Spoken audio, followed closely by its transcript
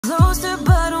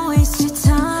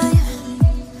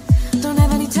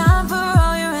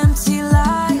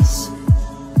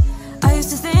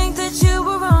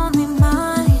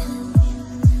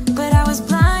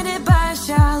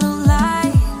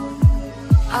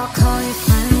I'll call your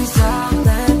friends, I'll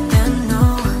let them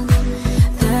know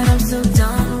that I'm so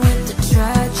done with the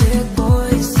tragic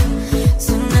boys.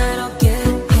 Tonight I'll get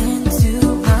into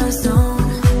my zone.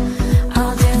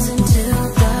 I'll dance until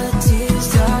the tears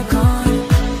are gone.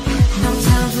 No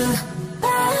time for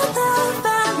bad love,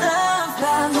 bad love,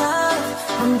 bad love.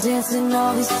 I'm dancing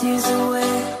all these tears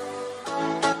away.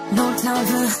 No time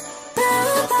for bad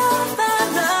love, bad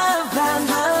love, bad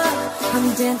love. I'm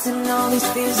dancing all these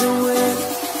fears away.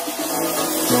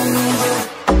 Don't need you.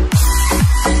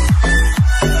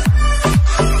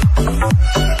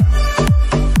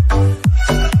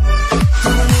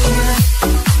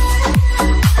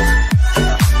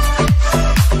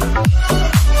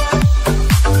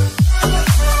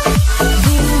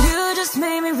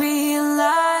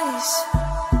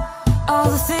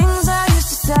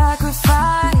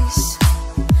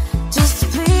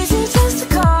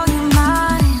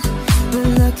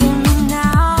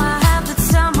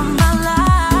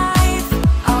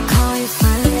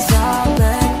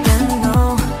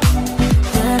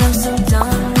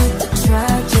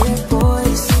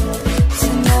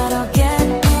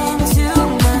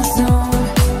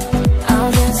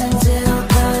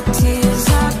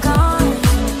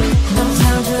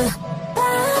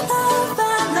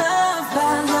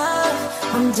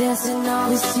 Dancing all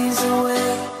these tears away.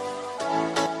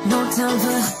 No time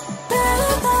for bad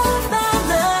love, bad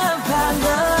love, bad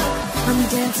love. I'm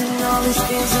dancing all these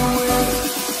fears away.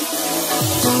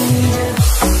 Don't need you.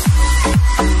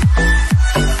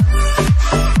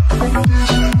 Don't need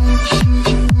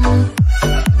you.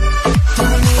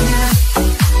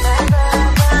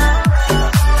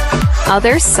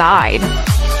 Other side.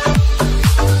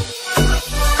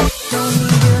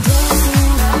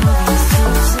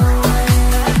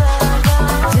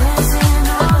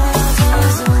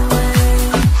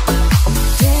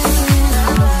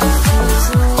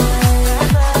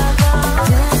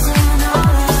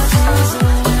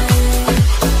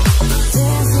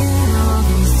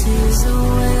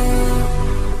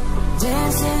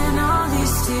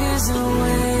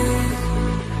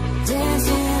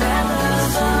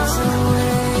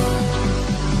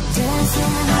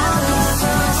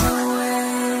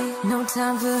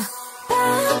 Time for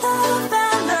bad love,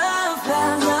 bad love,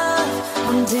 bad love.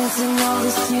 I'm dancing all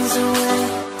these tears away.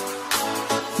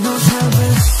 No time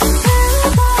for bad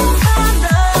love, bad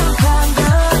love, bad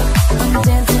love. I'm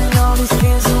dancing all these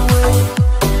fears away.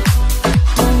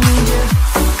 Don't need you.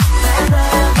 Bad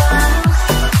love, bad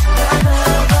love, bad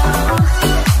love.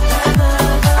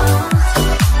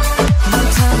 No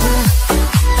time for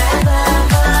bad love,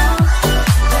 bad love.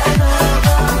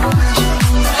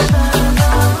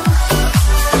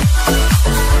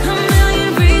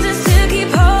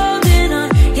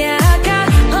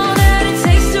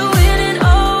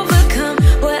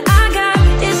 What I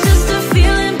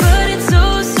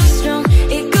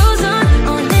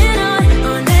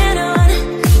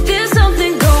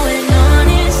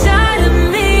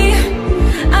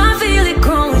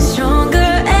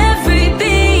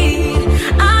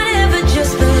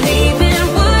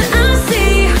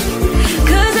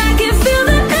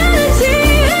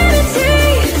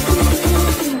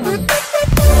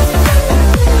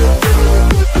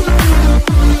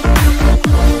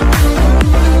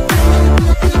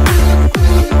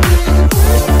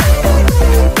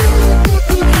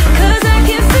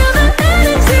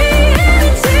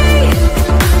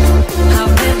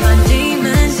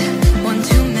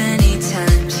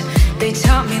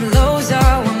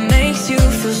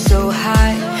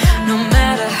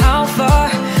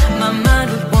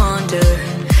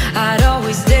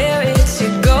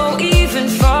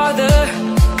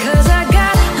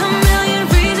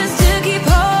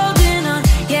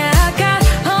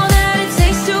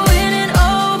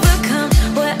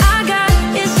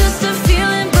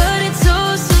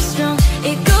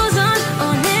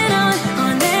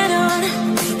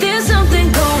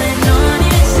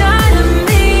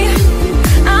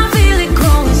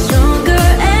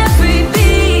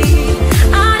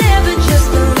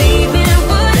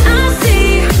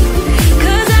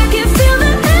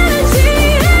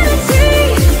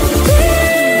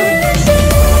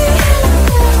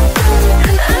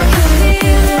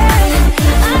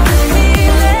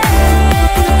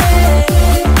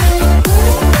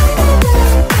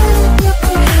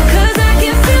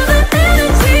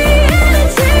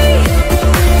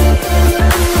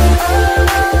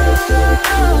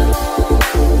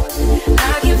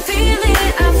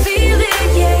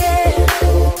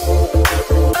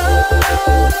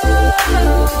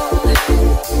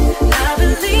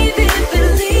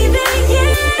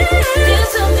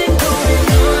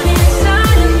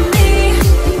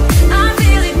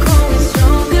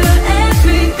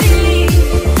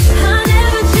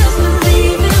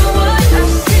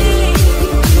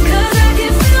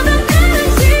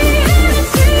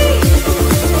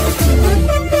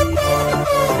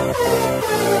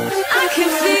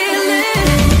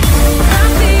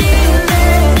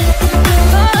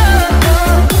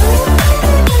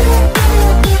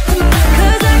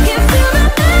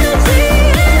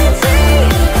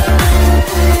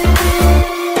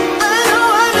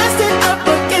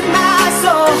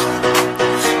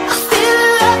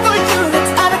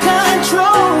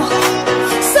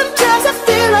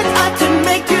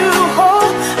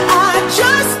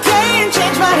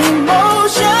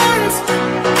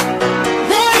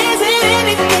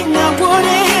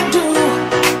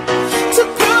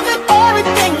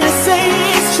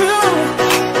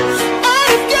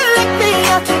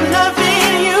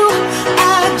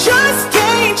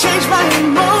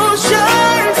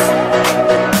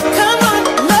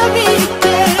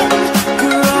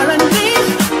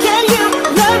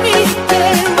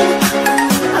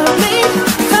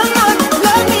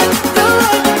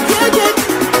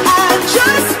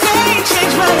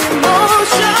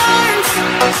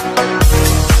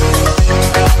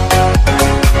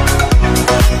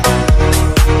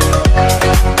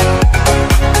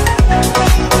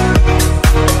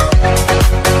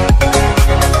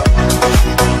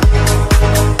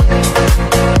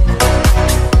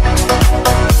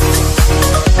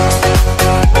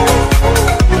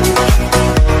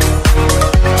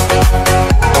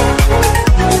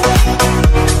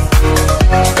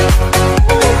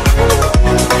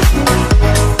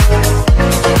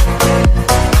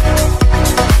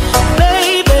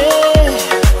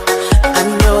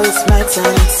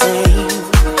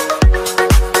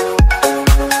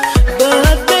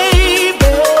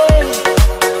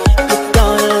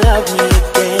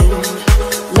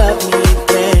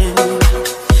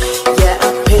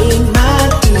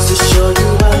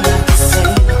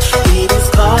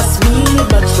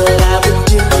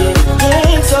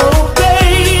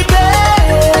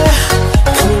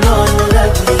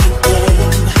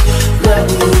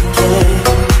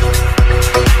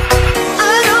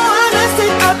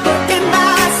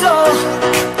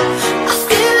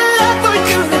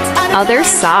other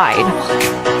side.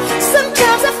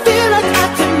 Sometimes I feel like I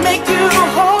can make you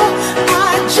whole.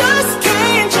 I just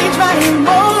can't change my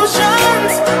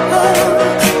emotions. Oh,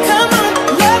 come on,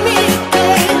 let me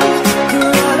in.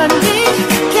 You're all I need.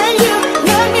 Can you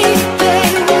let me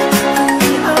in?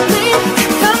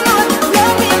 Come on,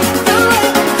 let me the way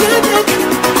you did.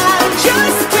 I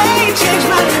just can't change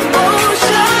my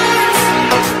emotions.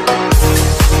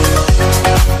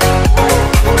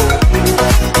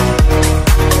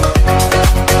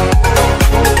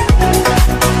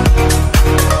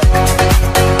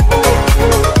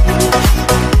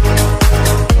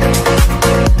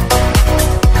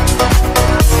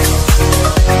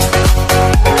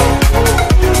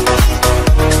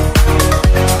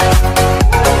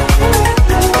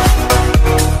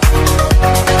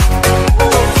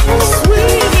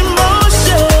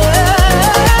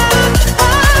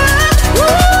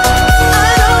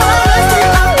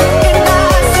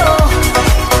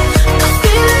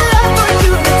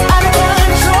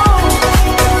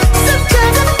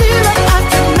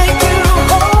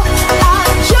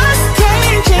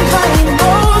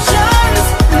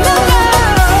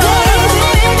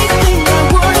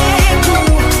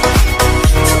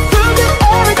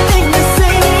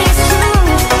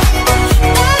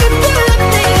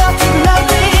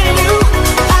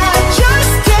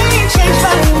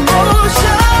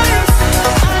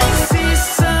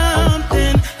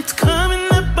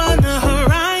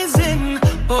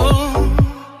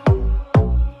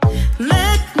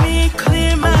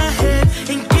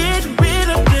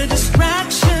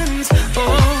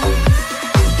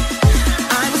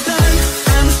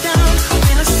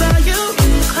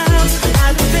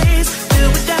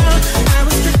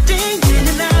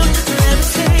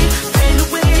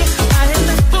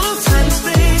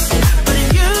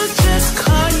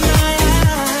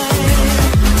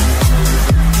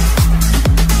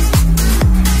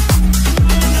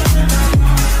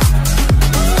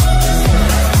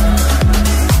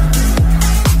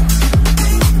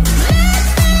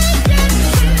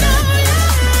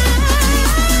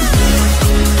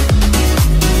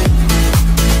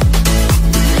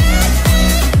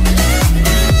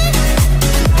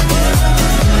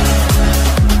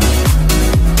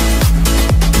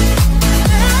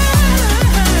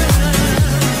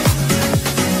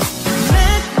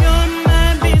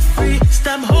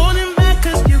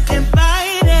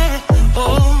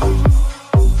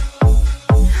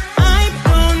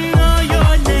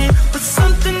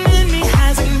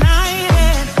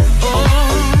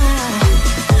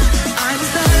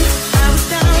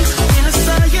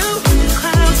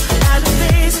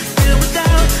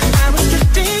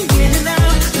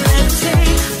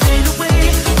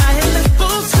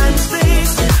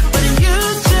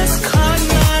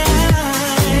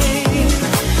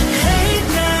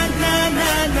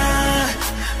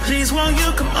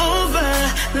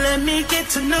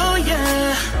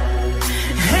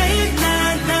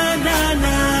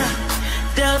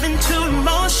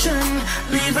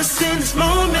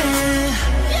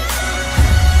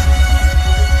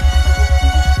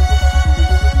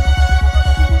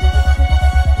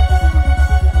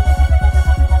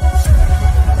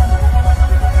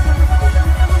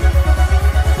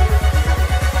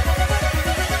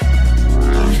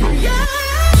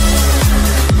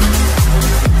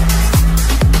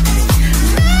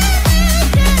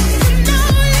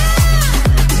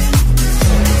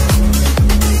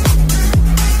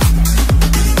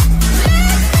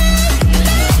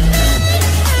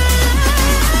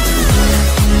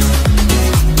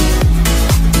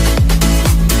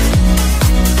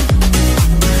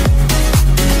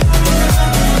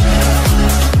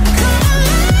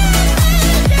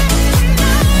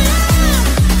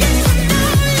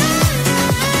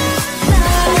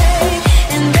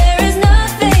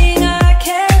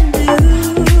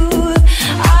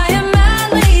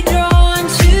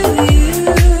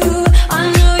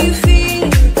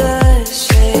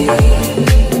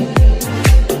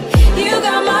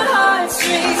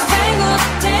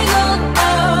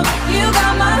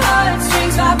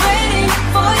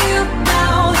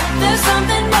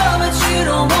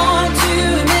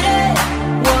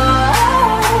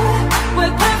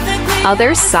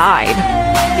 Other side.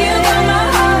 You got my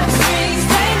heartstrings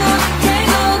tangled,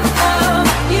 tangled up.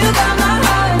 You got my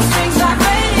heartstrings like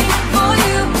waiting for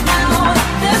you now.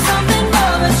 There's something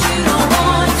more, but you don't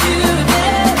want to admit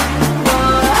it.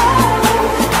 Whoa,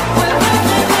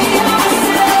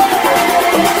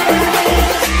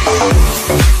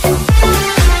 we're perfectly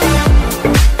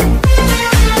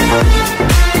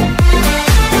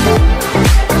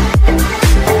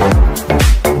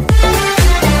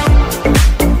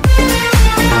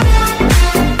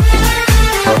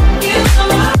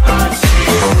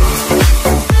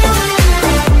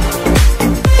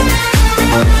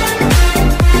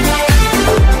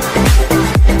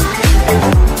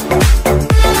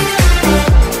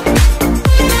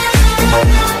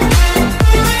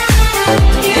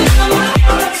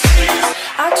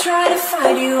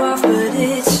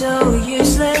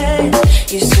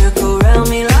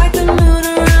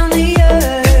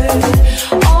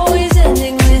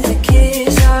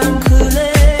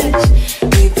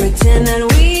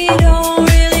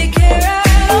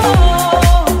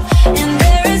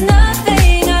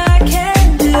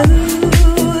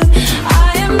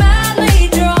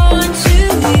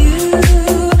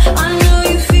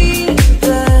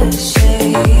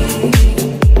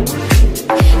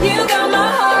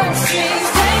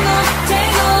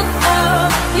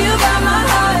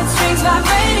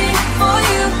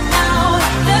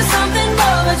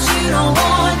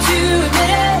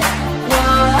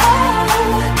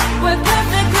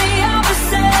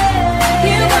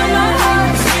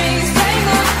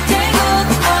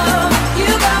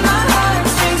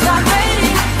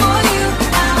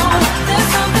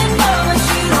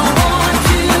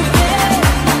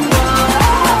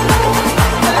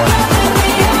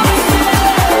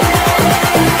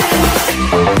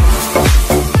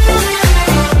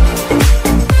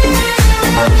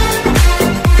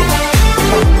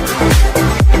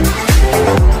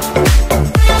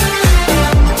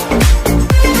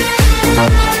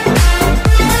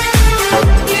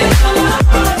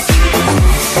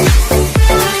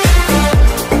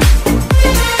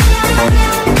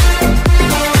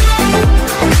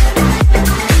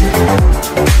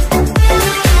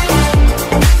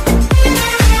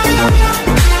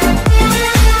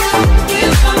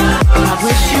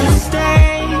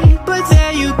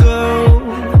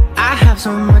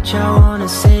wanna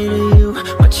say to you,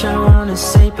 much I wanna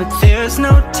say, but there's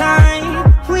no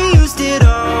time. We used it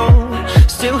all,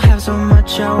 still have so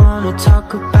much I wanna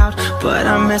talk about, but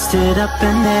I messed it up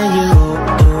and there you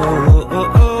go.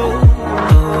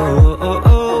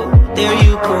 There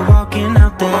you go, walking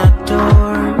out that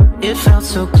door. It felt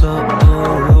so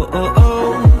close,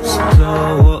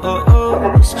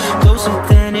 closer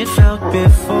than it felt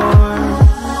before.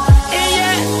 And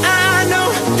yeah, I know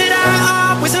that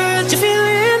I always hurt your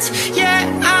feelings. Yeah,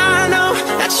 I know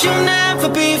that you'll never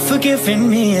be forgiving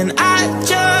me, and I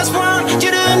just want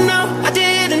you to know